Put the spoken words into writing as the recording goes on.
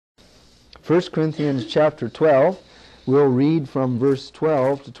1 Corinthians chapter 12. We'll read from verse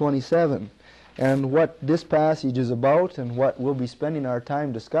 12 to 27. And what this passage is about and what we'll be spending our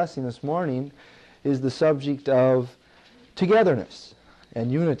time discussing this morning is the subject of togetherness and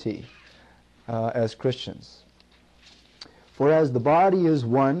unity as Christians. For as the body is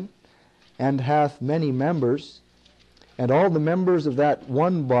one and hath many members, and all the members of that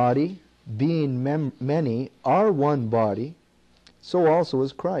one body, being many, are one body, so also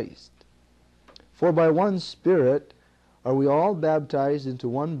is Christ. For by one Spirit are we all baptized into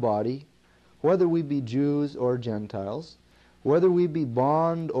one body, whether we be Jews or Gentiles, whether we be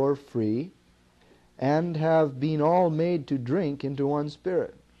bond or free, and have been all made to drink into one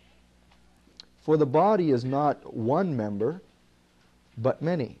Spirit. For the body is not one member, but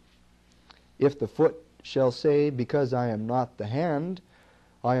many. If the foot shall say, because I am not the hand,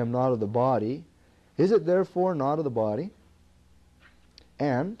 I am not of the body, is it therefore not of the body?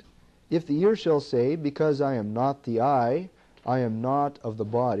 And if the ear shall say, because I am not the eye, I am not of the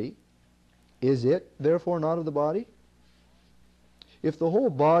body, is it therefore not of the body? If the whole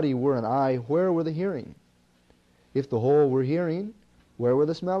body were an eye, where were the hearing? If the whole were hearing, where were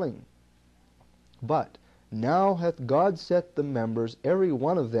the smelling? But now hath God set the members, every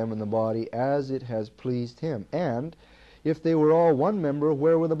one of them in the body, as it has pleased him. And if they were all one member,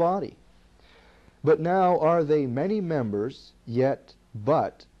 where were the body? But now are they many members, yet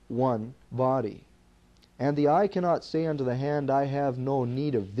but one body. And the eye cannot say unto the hand, I have no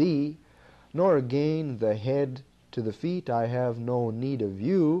need of thee, nor again the head to the feet, I have no need of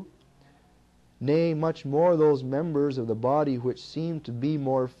you. Nay, much more those members of the body which seem to be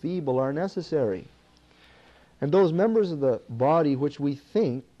more feeble are necessary. And those members of the body which we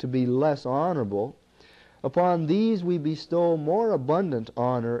think to be less honorable, upon these we bestow more abundant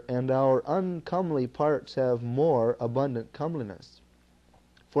honor, and our uncomely parts have more abundant comeliness.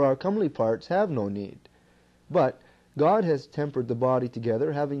 For our comely parts have no need. But God has tempered the body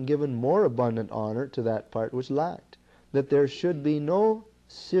together, having given more abundant honor to that part which lacked, that there should be no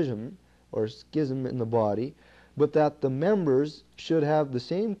schism or schism in the body, but that the members should have the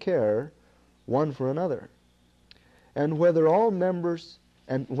same care one for another. And whether one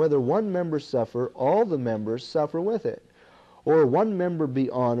member suffer, all the members suffer with it. Or one member be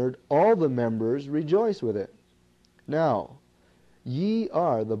honored, all the members rejoice with it. Now, ye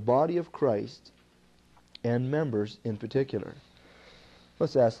are the body of Christ, and members in particular.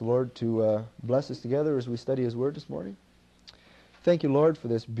 Let's ask the Lord to bless us together as we study His Word this morning. Thank you, Lord, for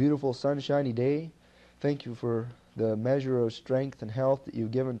this beautiful sunshiny day. Thank you for the measure of strength and health that you've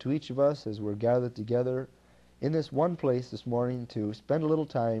given to each of us as we're gathered together in this one place this morning to spend a little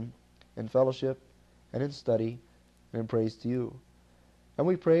time in fellowship and in study and in praise to you. And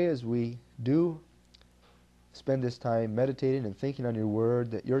we pray as we do spend this time meditating and thinking on your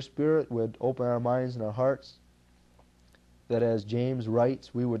word, that your Spirit would open our minds and our hearts, that as James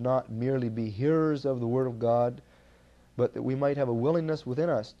writes, we would not merely be hearers of the word of God, but that we might have a willingness within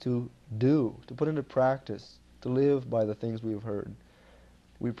us to do, to put into practice, to live by the things we have heard.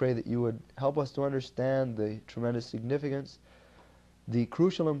 We pray that you would help us to understand the tremendous significance, the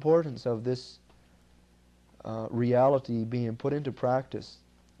crucial importance of this reality being put into practice,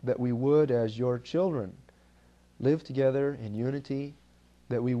 that we would, as your children, live together in unity,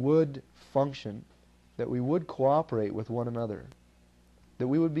 that we would function, that we would cooperate with one another, that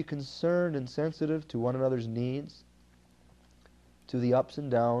we would be concerned and sensitive to one another's needs, to the ups and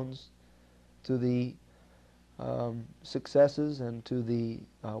downs, to the successes and to the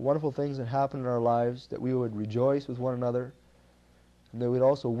wonderful things that happen in our lives, that we would rejoice with one another, and that we'd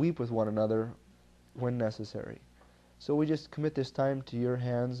also weep with one another when necessary. So we just commit this time to your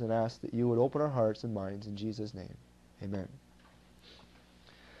hands and ask that you would open our hearts and minds in Jesus' name. Amen.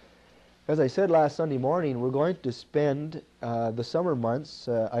 As I said last Sunday morning, we're going to spend the summer months,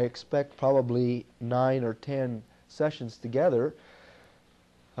 I expect probably 9 or 10 sessions together,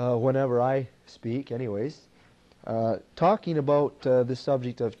 whenever I speak anyways, talking about this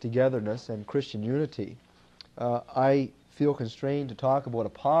subject of togetherness and Christian unity. I feel constrained to talk about a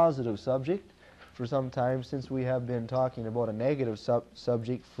positive subject for some time, since we have been talking about a negative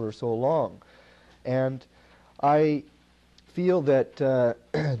subject for so long. And I feel that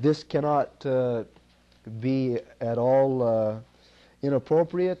this cannot be at all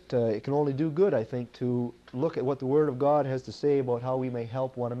inappropriate. It can only do good, I think, to look at what the Word of God has to say about how we may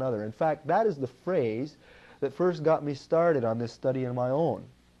help one another. In fact, that is the phrase that first got me started on this study on my own.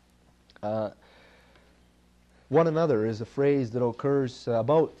 One another is a phrase that occurs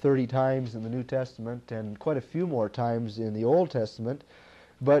about 30 times in the New Testament and quite a few more times in the Old Testament.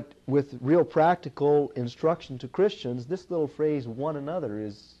 But with real practical instruction to Christians, this little phrase, one another,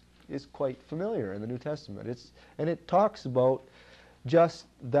 is is quite familiar in the New Testament. And it talks about just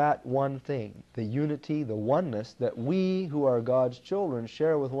that one thing, the unity, the oneness that we who are God's children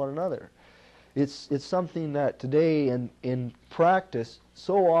share with one another. It's something that today in practice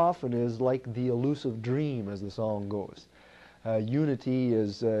so often is like the elusive dream, as the song goes. Unity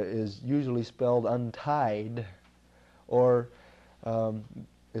is usually spelled untied, or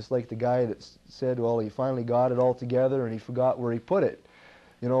it's like the guy that said, well, he finally got it all together and he forgot where he put it.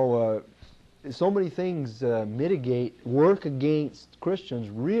 You know, so many things work against Christians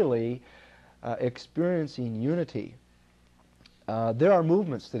really experiencing unity. There are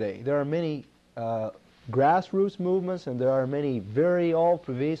movements today. There are many grassroots movements, and there are many very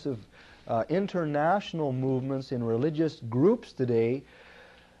all-pervasive international movements in religious groups today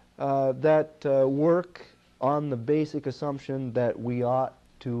that work on the basic assumption that we ought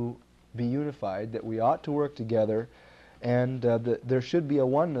to be unified, that we ought to work together, and that there should be a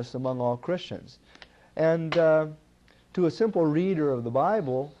oneness among all Christians. And to a simple reader of the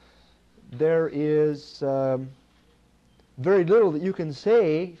Bible, there is very little that you can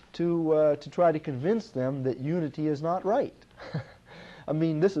say to try to convince them that unity is not right. I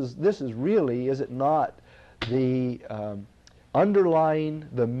mean, this is really, is it not, the underlying,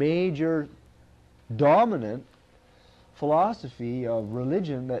 the major dominant philosophy of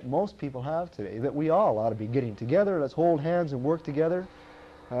religion that most people have today, that we all ought to be getting together, let's hold hands and work together.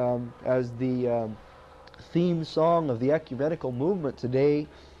 As the theme song of the ecumenical movement today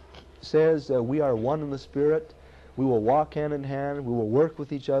says, we are one in the Spirit, we will walk hand in hand, we will work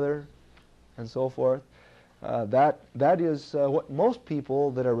with each other, and so forth. That is what most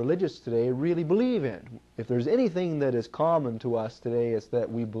people that are religious today really believe in. If there's anything that is common to us today, it's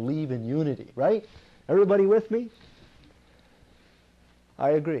that we believe in unity, right? Everybody with me?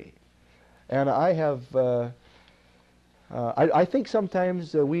 I agree. And I have, I think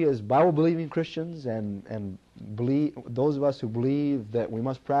sometimes we as Bible-believing Christians and those of us who believe that we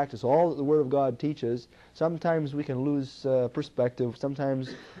must practice all that the Word of God teaches, sometimes we can lose perspective.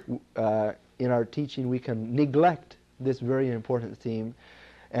 Sometimes in our teaching we can neglect this very important theme,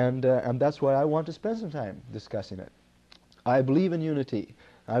 and that's why I want to spend some time discussing it. I believe in unity.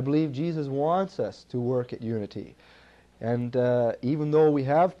 I believe Jesus wants us to work at unity. And even though we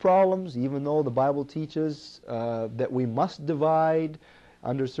have problems, even though the Bible teaches that we must divide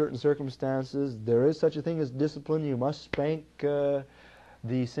under certain circumstances, there is such a thing as discipline. You must spank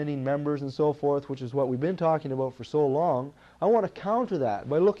the sinning members and so forth, which is what we've been talking about for so long. I want to counter that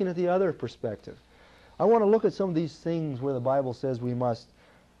by looking at the other perspective. I want to look at some of these things where the Bible says we must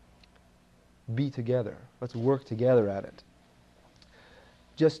be together. Let's work together at it.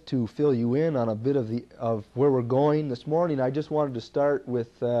 Just to fill you in on a bit of where we're going this morning, I just wanted to start with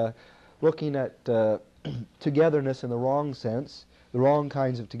looking at togetherness in the wrong sense, the wrong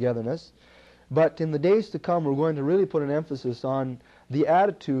kinds of togetherness. But in the days to come, we're going to really put an emphasis on the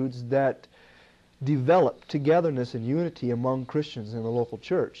attitudes that develop togetherness and unity among Christians in the local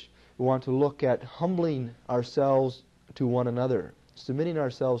church. We want to look at humbling ourselves to one another, submitting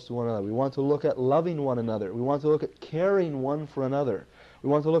ourselves to one another. We want to look at loving one another. We want to look at caring one for another. We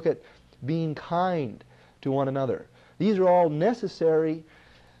want to look at being kind to one another. These are all necessary,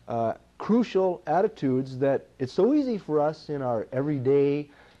 crucial attitudes that it's so easy for us in our everyday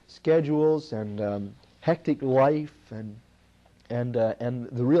schedules and hectic life and the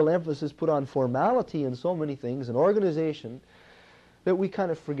real emphasis put on formality in so many things and organization that we kind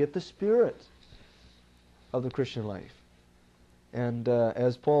of forget the spirit of the Christian life. And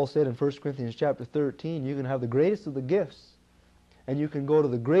as Paul said in 1 Corinthians chapter 13, you can have the greatest of the gifts, and you can go to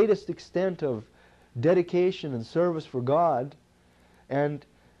the greatest extent of dedication and service for God and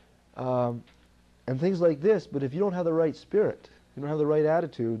things like this, but if you don't have the right spirit, you don't have the right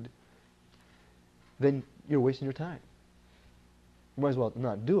attitude, then you're wasting your time. You might as well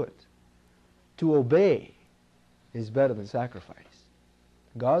not do it. To obey is better than sacrifice.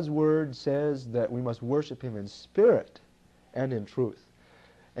 God's Word says that we must worship Him in spirit and in truth.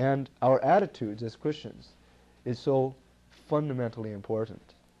 And our attitudes as Christians is so fundamentally important.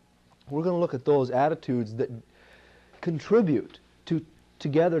 We're going to look at those attitudes that contribute to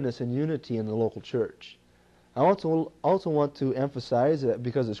togetherness and unity in the local church. I also want to emphasize that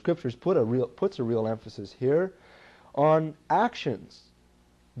because the Scriptures puts a real emphasis here on actions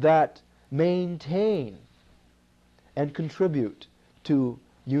that maintain and contribute to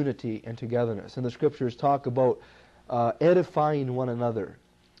unity and togetherness. And the Scriptures talk about edifying one another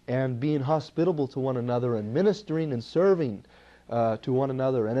and being hospitable to one another and ministering and serving to one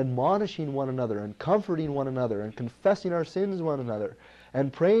another and admonishing one another and comforting one another and confessing our sins to one another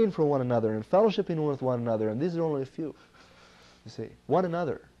and praying for one another and fellowshipping with one another. And these are only a few. You see, one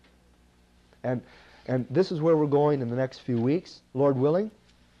another. And this is where we're going in the next few weeks, Lord willing,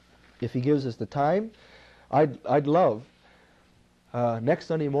 if He gives us the time. I'd love next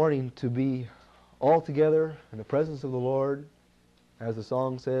Sunday morning to be all together in the presence of the Lord, as the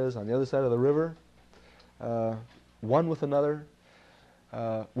song says, on the other side of the river, one with another,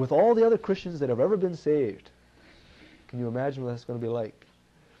 with all the other Christians that have ever been saved. Can you imagine what that's going to be like?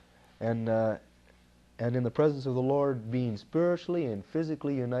 And in the presence of the Lord, being spiritually and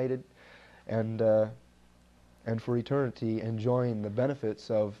physically united, and for eternity enjoying the benefits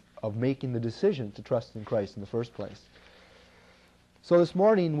of making the decision to trust in Christ in the first place. So this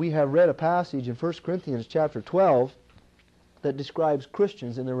morning we have read a passage in 1 Corinthians chapter 12 that describes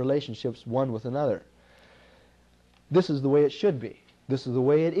Christians in their relationships one with another. This is the way it should be. This is the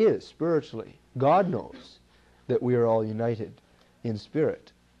way it is spiritually. God knows that we are all united in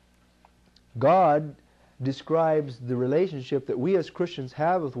spirit. God describes the relationship that we as Christians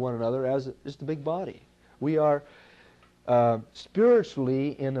have with one another as just a big body. We are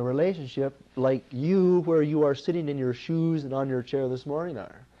spiritually in a relationship like you, where you are sitting in your shoes and on your chair this morning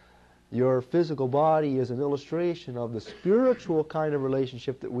are. Your physical body is an illustration of the spiritual kind of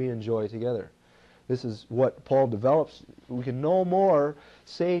relationship that we enjoy together. This is what Paul develops. We can no more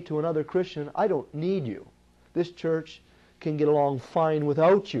say to another Christian, I don't need you. This church can get along fine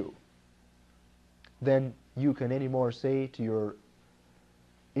without you, than you can anymore say to your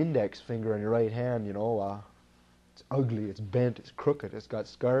index finger on your right hand, you know, it's ugly, it's bent, it's crooked, it's got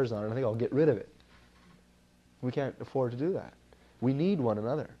scars on it, I think I'll get rid of it. We can't afford to do that. We need one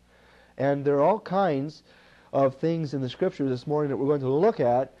another. And there are all kinds of things in the Scriptures this morning that we're going to look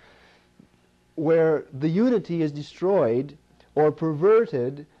at where the unity is destroyed or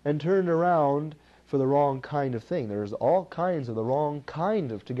perverted and turned around for the wrong kind of thing. There's all kinds of the wrong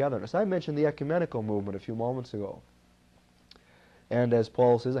kind of togetherness. I mentioned the ecumenical movement a few moments ago. And as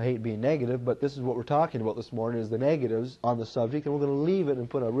Paul says, I hate being negative, but this is what we're talking about this morning, is the negatives on the subject, and we're going to leave it and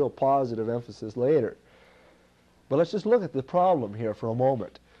put a real positive emphasis later. But let's just look at the problem here for a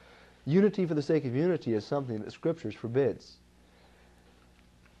moment. Unity for the sake of unity is something that Scriptures forbids.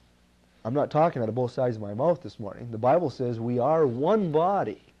 I'm not talking out of both sides of my mouth this morning. The Bible says we are one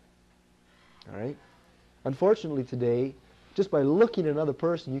body. All right? Unfortunately today, just by looking at another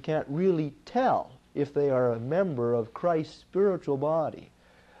person, you can't really tell if they are a member of Christ's spiritual body.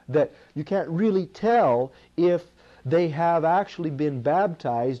 That you can't really tell if they have actually been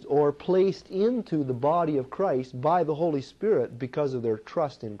baptized or placed into the body of Christ by the Holy Spirit because of their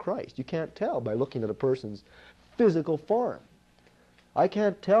trust in Christ. You can't tell by looking at a person's physical form. I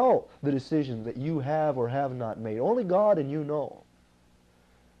can't tell the decision that you have or have not made. Only God and you know.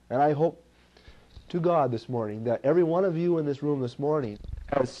 And I hope to God this morning that every one of you in this room this morning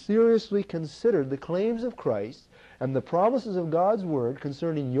has seriously considered the claims of Christ and the promises of God's Word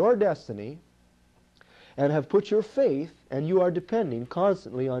concerning your destiny, and have put your faith, and you are depending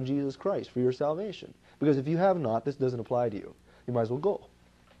constantly on Jesus Christ for your salvation. Because if you have not, this doesn't apply to you. You might as well go.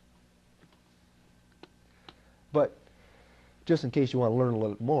 But just in case you want to learn a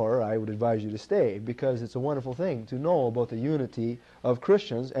little more, I would advise you to stay, because it's a wonderful thing to know about the unity of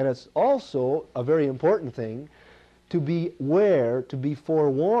Christians, and it's also a very important thing to be aware, to be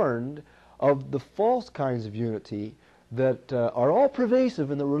forewarned of the false kinds of unity that are all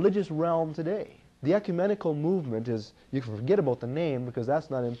pervasive in the religious realm today. The ecumenical movement is, you can forget about the name because that's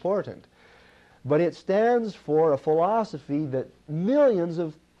not important, but it stands for a philosophy that millions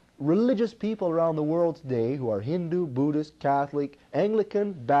of religious people around the world today, who are Hindu, Buddhist, Catholic,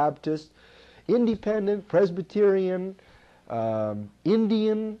 Anglican, Baptist, Independent, Presbyterian,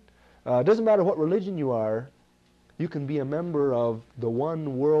 Indian, doesn't matter what religion you are, you can be a member of the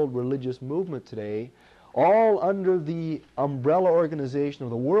one world religious movement today, all under the umbrella organization of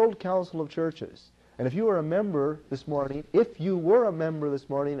the World Council of Churches. And if you were a member this morning,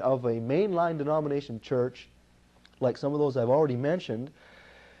 of a mainline denomination church, like some of those I've already mentioned,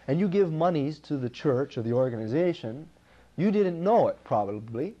 and you give monies to the church or the organization, you didn't know it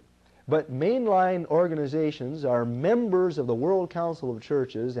probably, but mainline organizations are members of the World Council of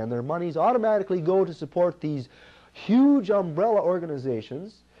Churches, and their monies automatically go to support these huge umbrella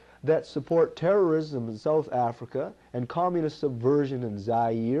organizations that support terrorism in South Africa and communist subversion in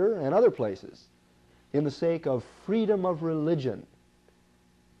Zaire and other places in the sake of freedom of religion.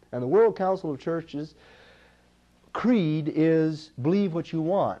 And the World Council of Churches creed is believe what you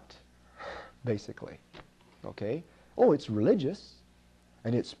want, basically. Okay? Oh, it's religious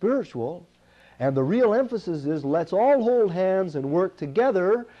and it's spiritual, and the real emphasis is let's all hold hands and work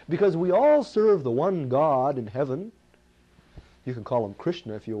together because we all serve the one God in heaven. You can call him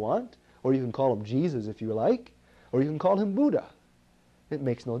Krishna if you want, or you can call him Jesus if you like, or you can call him Buddha. It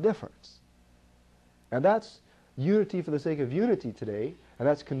makes no difference. And that's unity for the sake of unity today, and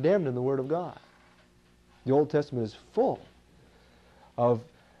that's condemned in the Word of God. The Old Testament is full of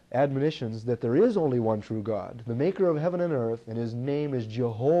admonitions that there is only one true God, the maker of heaven and earth, and his name is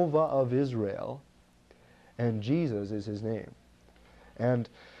Jehovah of Israel, and Jesus is his name. And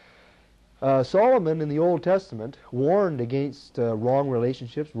Solomon in the Old Testament warned against wrong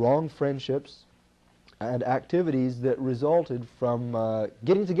relationships, wrong friendships, and activities that resulted from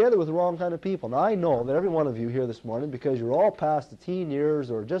getting together with the wrong kind of people. Now I know that every one of you here this morning, because you're all past the teen years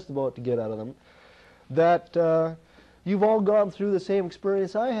or just about to get out of them, that you've all gone through the same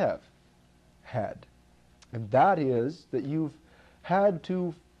experience I have had. And that is that you've had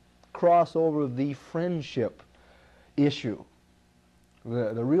to cross over the friendship issue.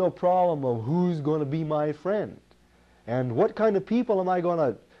 The real problem of who's going to be my friend and what kind of people am I going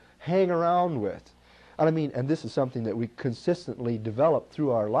to hang around with. And I mean, and this is something that we consistently develop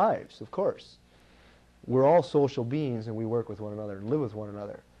through our lives, of course. We're all social beings and we work with one another and live with one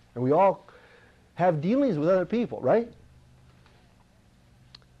another. And we all have dealings with other people, right?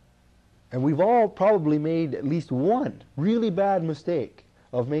 And we've all probably made at least one really bad mistake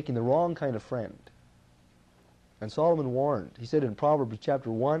of making the wrong kind of friend. And Solomon warned. He said in Proverbs chapter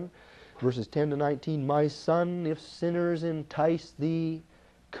 1, verses 10 to 19, "My son, if sinners entice thee,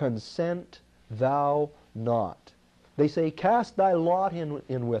 consent thou not." They say, "Cast thy lot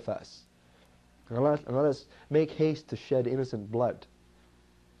in with us, and let us make haste to shed innocent blood."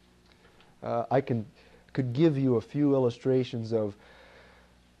 I could give you a few illustrations of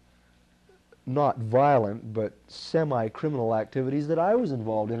not violent but semi-criminal activities that I was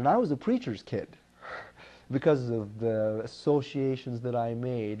involved in, and I was a preacher's kid because of the associations that I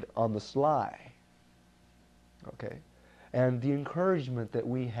made on the sly. Okay, and the encouragement that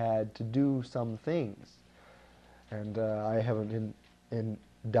we had to do some things. And I haven't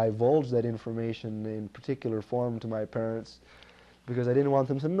divulged that information in particular form to my parents because I didn't want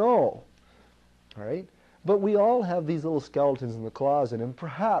them to know. All right? But we all have these little skeletons in the closet, and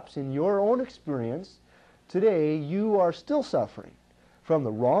perhaps in your own experience today you are still suffering from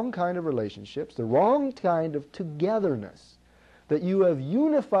the wrong kind of relationships, the wrong kind of togetherness, that you have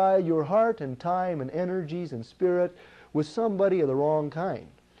unified your heart and time and energies and spirit with somebody of the wrong kind.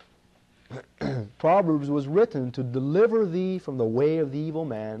 Proverbs was written to deliver thee from the way of the evil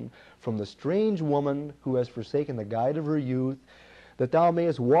man, from the strange woman who has forsaken the guide of her youth, that thou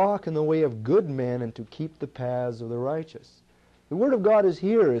mayest walk in the way of good men and to keep the paths of the righteous. The Word of God is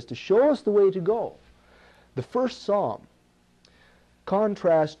here is to show us the way to go. The first Psalm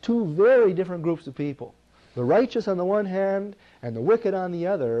contrasts two very different groups of people. The righteous on the one hand and the wicked on the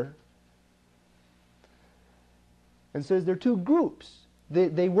other, and says they're two groups.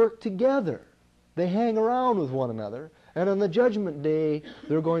 They work together. They hang around with one another, and on the judgment day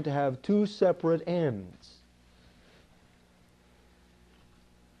they're going to have two separate ends.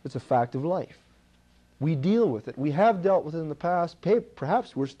 It's a fact of life. We deal with it. We have dealt with it in the past.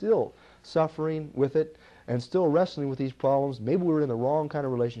 Perhaps we're still suffering with it and still wrestling with these problems. Maybe we're in the wrong kind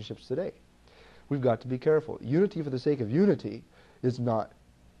of relationships today. We've got to be careful. Unity for the sake of unity is not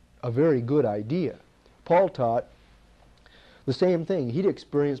a very good idea. Paul taught the same thing. He'd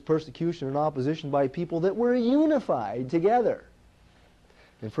experienced persecution and opposition by people that were unified together.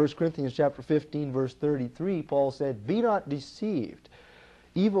 In 1 Corinthians chapter 15, verse 33, Paul said, "Be not deceived.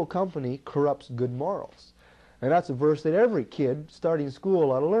 Evil company corrupts good morals." And that's a verse that every kid starting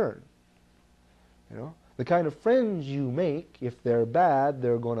school ought to learn. You know, the kind of friends you make, if they're bad,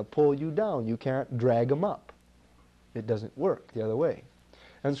 they're going to pull you down. You can't drag them up. It doesn't work the other way.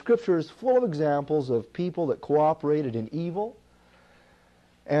 And Scripture is full of examples of people that cooperated in evil.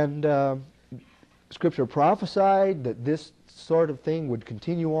 And Scripture prophesied that this sort of thing would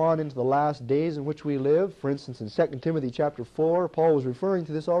continue on into the last days in which we live. For instance, in 2 Timothy chapter 4, Paul was referring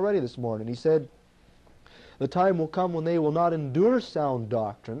to this already this morning. He said, "The time will come when they will not endure sound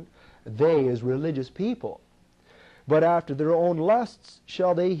doctrine, they as religious people. But after their own lusts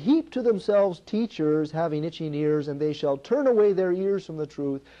shall they heap to themselves teachers having itching ears, and they shall turn away their ears from the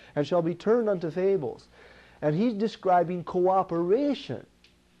truth, and shall be turned unto fables." And he's describing cooperation.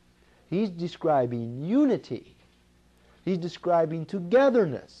 He's describing unity. He's describing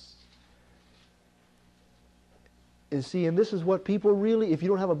togetherness. You see, and this is what people really, if you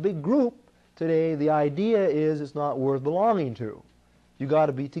don't have a big group today, the idea is it's not worth belonging to. You got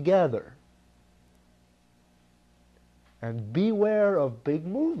to be together. And beware of big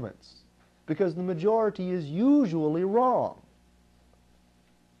movements, because the majority is usually wrong.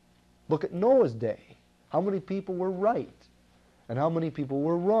 Look at Noah's day. How many people were right? And how many people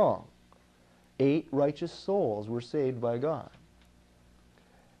were wrong? 8 righteous souls were saved by God.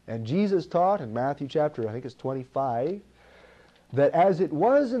 And Jesus taught in Matthew chapter, I think it's 25, that as it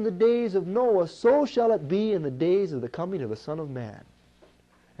was in the days of Noah, so shall it be in the days of the coming of the Son of Man.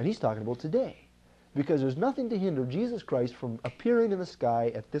 And he's talking about today, because there's nothing to hinder Jesus Christ from appearing in the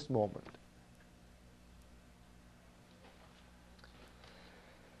sky at this moment.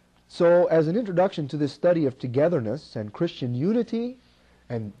 So, as an introduction to this study of togetherness and Christian unity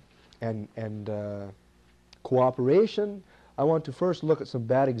and cooperation, I want to first look at some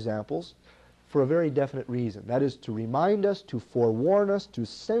bad examples for a very definite reason. That is to remind us, to forewarn us, to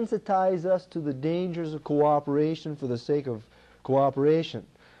sensitize us to the dangers of cooperation for the sake of cooperation.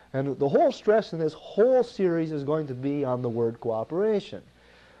 And the whole stress in this whole series is going to be on the word cooperation,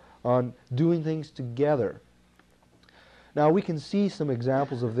 on doing things together. Now we can see some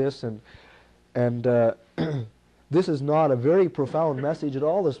examples of this, and this is not a very profound message at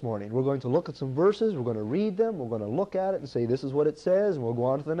all this morning. We're going to look at some verses, we're going to read them, we're going to look at it and say this is what it says, and we'll go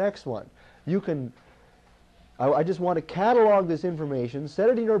on to the next one. You can, I just want to catalog this information, set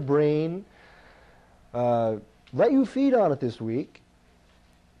it in your brain, let you feed on it this week,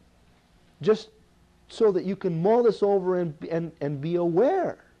 just so that you can mull this over and be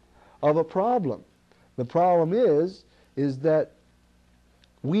aware of a problem. The problem is that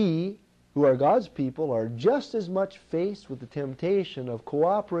we, who are God's people, are just as much faced with the temptation of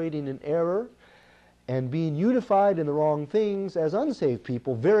cooperating in error and being unified in the wrong things as unsaved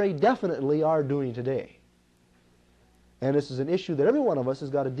people very definitely are doing today. And this is an issue that every one of us has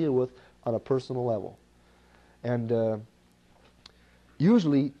got to deal with on a personal level. And it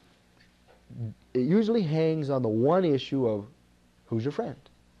usually hangs on the one issue of who's your friend?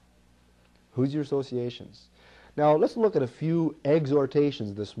 Who's your associations? Now let's look at a few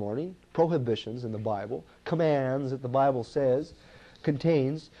exhortations this morning, prohibitions in the Bible, commands that the Bible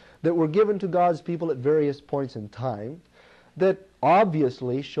contains, that were given to God's people at various points in time, that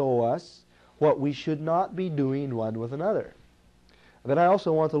obviously show us what we should not be doing one with another. Then I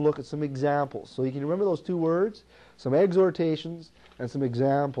also want to look at some examples. So you can remember those two words, some exhortations and some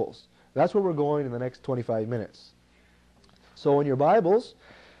examples. That's where we're going in the next 25 minutes. So in your Bibles,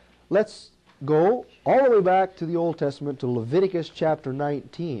 let's go all the way back to the Old Testament to Leviticus chapter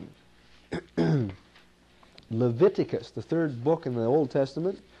 19. Leviticus, the third book in the Old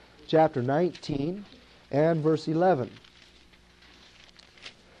Testament, chapter 19 and verse 11.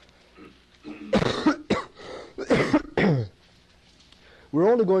 We're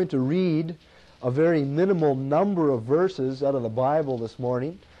only going to read a very minimal number of verses out of the Bible this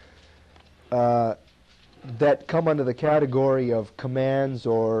morning that come under the category of commands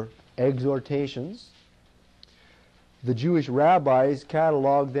or exhortations. The Jewish rabbis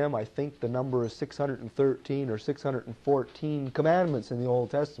cataloged them. I think the number is 613 or 614 commandments in the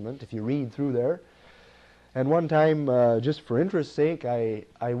Old Testament, if you read through there. And one time, just for interest's sake, I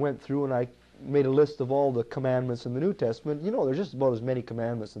went through and I made a list of all the commandments in the New Testament. You know, there's just about as many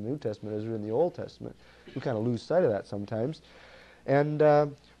commandments in the New Testament as there are in the Old Testament. We kind of lose sight of that sometimes. And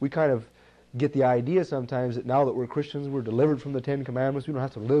we kind of get the idea sometimes that now that we're Christians, we're delivered from the Ten Commandments. We don't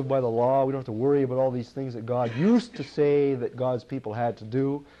have to live by the law. We don't have to worry about all these things that God used to say that God's people had to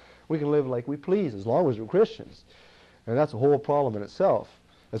do. We can live like we please as long as we're Christians. And that's a whole problem in itself.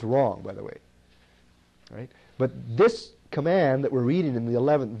 That's wrong, by the way. Right? But this command that we're reading in the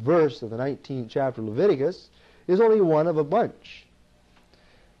 11th verse of the 19th chapter of Leviticus is only one of a bunch.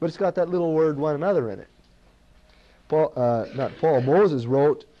 But it's got that little word one another in it. Moses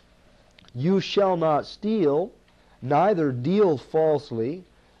wrote, "You shall not steal, neither deal falsely,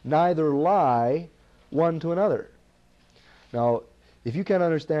 neither lie one to another." Now, if you can't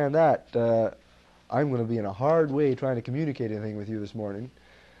understand that, I'm going to be in a hard way trying to communicate anything with you this morning.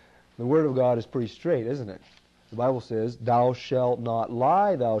 The Word of God is pretty straight, isn't it? The Bible says, "Thou shalt not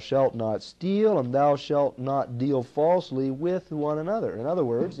lie, thou shalt not steal, and thou shalt not deal falsely with one another." In other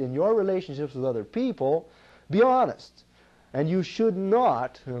words, in your relationships with other people, be honest. And you should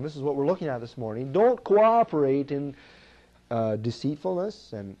not, and this is what we're looking at this morning, don't cooperate in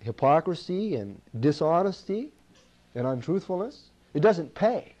deceitfulness and hypocrisy and dishonesty and untruthfulness. It doesn't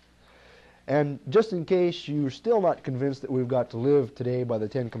pay. And just in case you're still not convinced that we've got to live today by the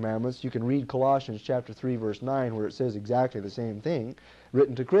Ten Commandments, you can read Colossians chapter 3, verse 9, where it says exactly the same thing,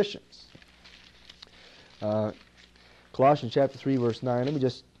 written to Christians. Colossians chapter 3, verse 9, let me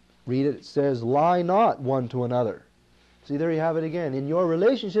just read it. It says, "Lie not one to another." See, there you have it again. In your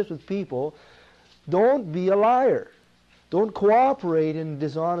relationships with people, don't be a liar. Don't cooperate in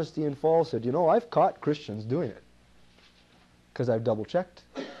dishonesty and falsehood. You know, I've caught Christians doing it because I've double-checked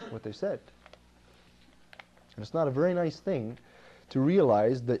what they said. And it's not a very nice thing to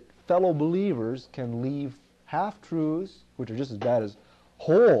realize that fellow believers can leave half-truths, which are just as bad as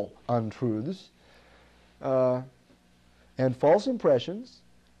whole untruths and false impressions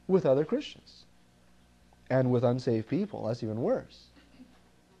with other Christians and with unsaved people. That's even worse.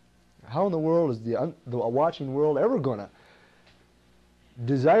 How in the world is the watching world ever going to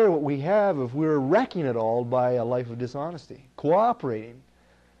desire what we have if we're wrecking it all by a life of dishonesty, cooperating,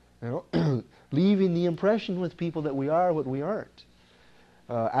 leaving the impression with people that we are what we aren't,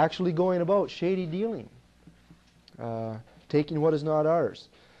 actually going about shady dealing, taking what is not ours.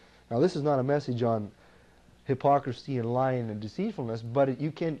 Now, this is not a message on hypocrisy and lying and deceitfulness, but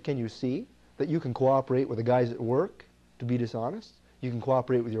can you see that you can cooperate with the guys at work to be dishonest? You can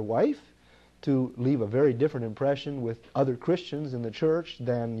cooperate with your wife to leave a very different impression with other Christians in the church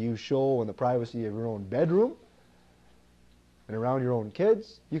than you show in the privacy of your own bedroom and around your own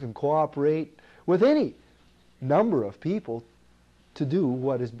kids. You can cooperate with any number of people to do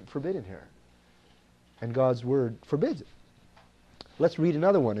what is forbidden here. And God's Word forbids it. Let's read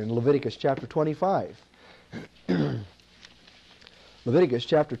another one in Leviticus chapter 25. Leviticus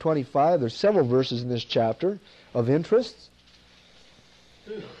chapter 25, there's several verses in this chapter of interest.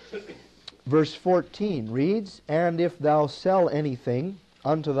 Verse 14 reads, "And if thou sell anything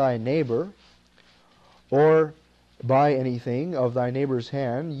unto thy neighbor, or buy anything of thy neighbor's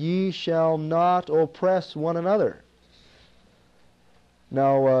hand, ye shall not oppress one another."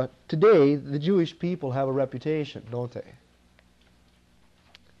 Now, today, the Jewish people have a reputation, don't they?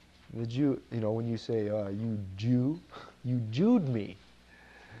 The Jew, when you say, you Jew, you Jewed me.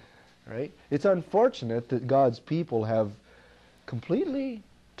 Right? It's unfortunate that God's people have completely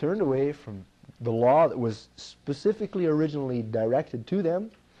turned away from the law that was specifically originally directed to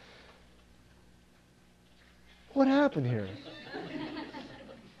them. What happened here?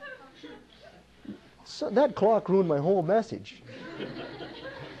 So that clock ruined my whole message.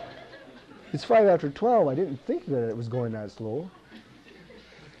 It's 5 after 12. I didn't think that it was going that slow.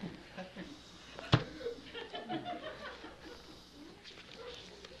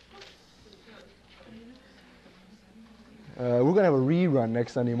 We're going to have a rerun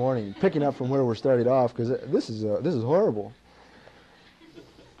next Sunday morning, picking up from where we started off, because this is horrible.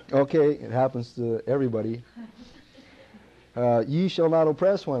 Okay, it happens to everybody. Ye shall not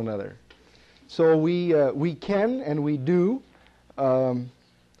oppress one another. So we can and we do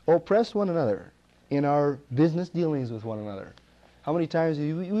oppress one another in our business dealings with one another. How many times have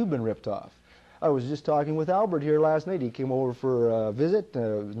you been ripped off? I was just talking with Albert here last night. He came over for a visit.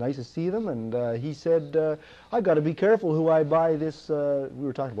 It was nice to see them, and he said, "I've got to be careful who I buy this." We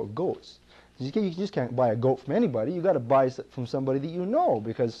were talking about goats. You just can't buy a goat from anybody. You've got to buy from somebody that you know,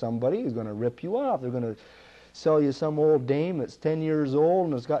 because somebody is going to rip you off. They're going to sell you some old dame that's 10 years old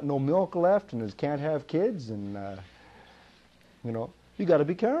and has got no milk left and can't have kids, and you got to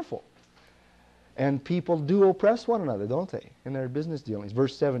be careful. And people do oppress one another, don't they, in their business dealings?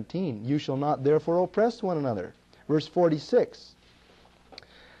 Verse 17, "You shall not therefore oppress one another." Verse 46,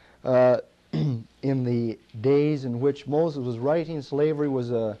 in the days in which Moses was writing, slavery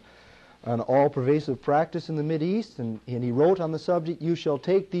was an all-pervasive practice in the Mideast, and he wrote on the subject, "You shall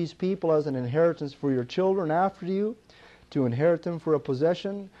take these people as an inheritance for your children after you, to inherit them for a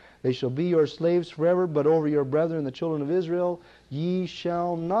possession. They shall be your slaves forever, but over your brethren, the children of Israel, ye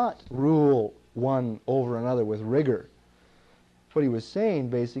shall not rule one over another with rigor." What he was saying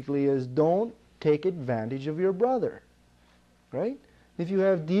basically is, don't take advantage of your brother, right? If you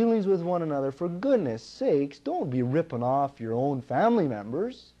have dealings with one another, for goodness sakes, don't be ripping off your own family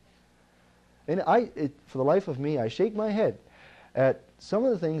members. And for the life of me, I shake my head at some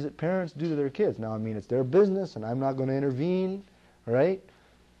of the things that parents do to their kids. Now, I mean, it's their business, and I'm not going to intervene, right?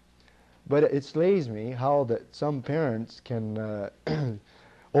 But it slays me how that some parents can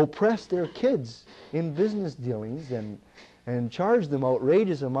oppress their kids in business dealings and charge them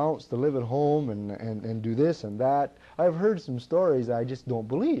outrageous amounts to live at home and do this and that. I've heard some stories I just don't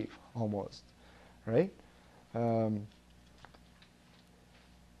believe, almost, right?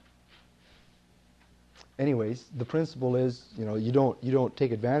 Anyways, the principle is, you don't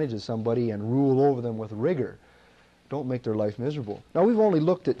take advantage of somebody and rule over them with rigor. Don't make their life miserable. Now, we've only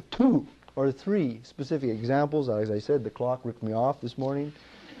looked at 2 or 3 specific examples. As I said, the clock ripped me off this morning.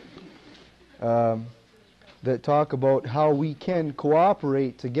 That talk about how we can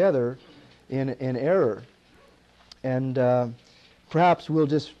cooperate together in error. And perhaps we'll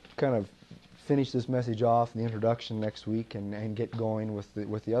just kind of finish this message off in the introduction next week and get going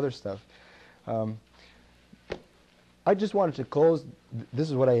with the other stuff. I just wanted to close, this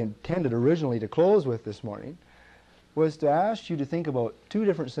is what I intended originally to close with this morning, was to ask you to think about 2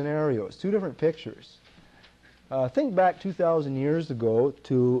 different scenarios, 2 different pictures. Think back 2,000 years ago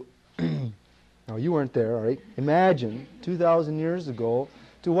to Now, you weren't there, all right? Imagine 2,000 years ago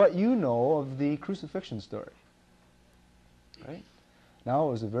to what you know of the crucifixion story. Right? Now,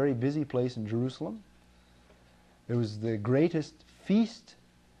 it was a very busy place in Jerusalem. It was the greatest feast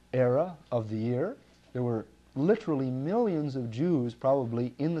era of the year. There were literally millions of Jews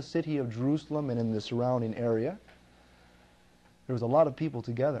probably in the city of Jerusalem and in the surrounding area. There was a lot of people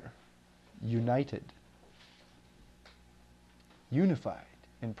together, united, unified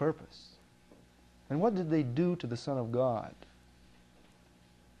in purpose. And what did they do to the Son of God?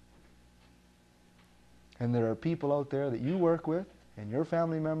 And there are people out there that you work with and your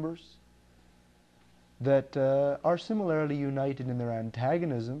family members that are similarly united in their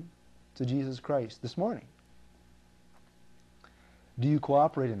antagonism to Jesus Christ this morning. Do you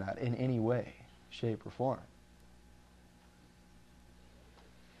cooperate in that in any way, shape, or form?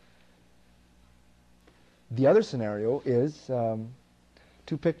 The other scenario is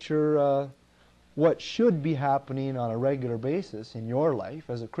to picture what should be happening on a regular basis in your life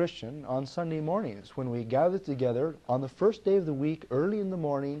as a Christian on Sunday mornings when we gather together on the first day of the week, early in the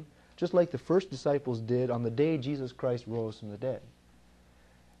morning, just like the first disciples did on the day Jesus Christ rose from the dead.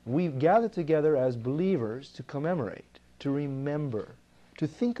 We gather together as believers to commemorate, to remember, to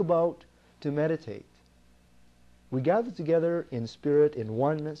think about, to meditate. We gather together in spirit, in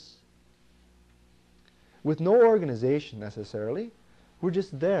oneness, with no organization necessarily. We're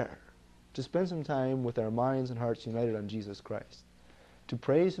just there to spend some time with our minds and hearts united on Jesus Christ, to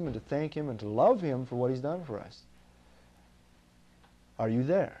praise Him and to thank Him and to love Him for what He's done for us. Are you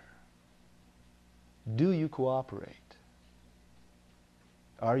there? Do you cooperate?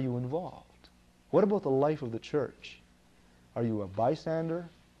 Are you involved? What about the life of the church? Are you a bystander?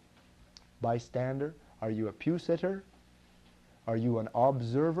 Are you a pew sitter? Are you an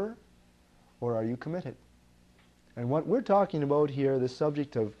observer? Or are you committed? And what we're talking about here, the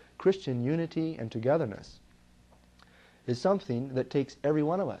subject of Christian unity and togetherness, is something that takes every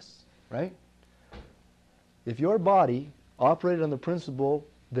one of us, right? If your body operated on the principle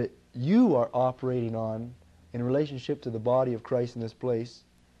that you are operating on in relationship to the body of Christ in this place,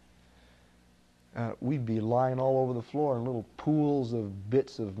 we'd be lying all over the floor in little pools of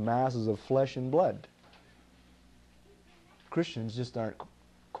bits of masses of flesh and blood. Christians just aren't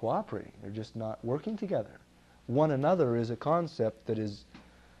cooperating. They're just not working together. One another is a concept that is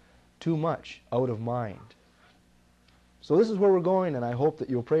too much out of mind. So this is where we're going, and I hope that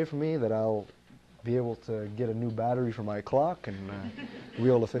you'll pray for me that I'll be able to get a new battery for my clock and be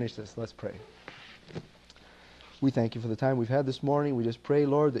able to finish this. Let's pray. We thank you for the time we've had this morning. We just pray,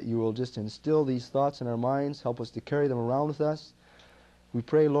 Lord, that you will just instill these thoughts in our minds, help us to carry them around with us. We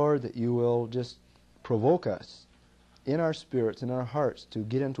pray, Lord, that you will just provoke us in our spirits, in our hearts, to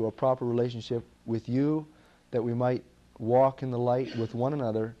get into a proper relationship with you, that we might walk in the light with one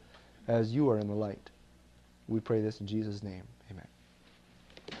another as you are in the light. We pray this in Jesus' name.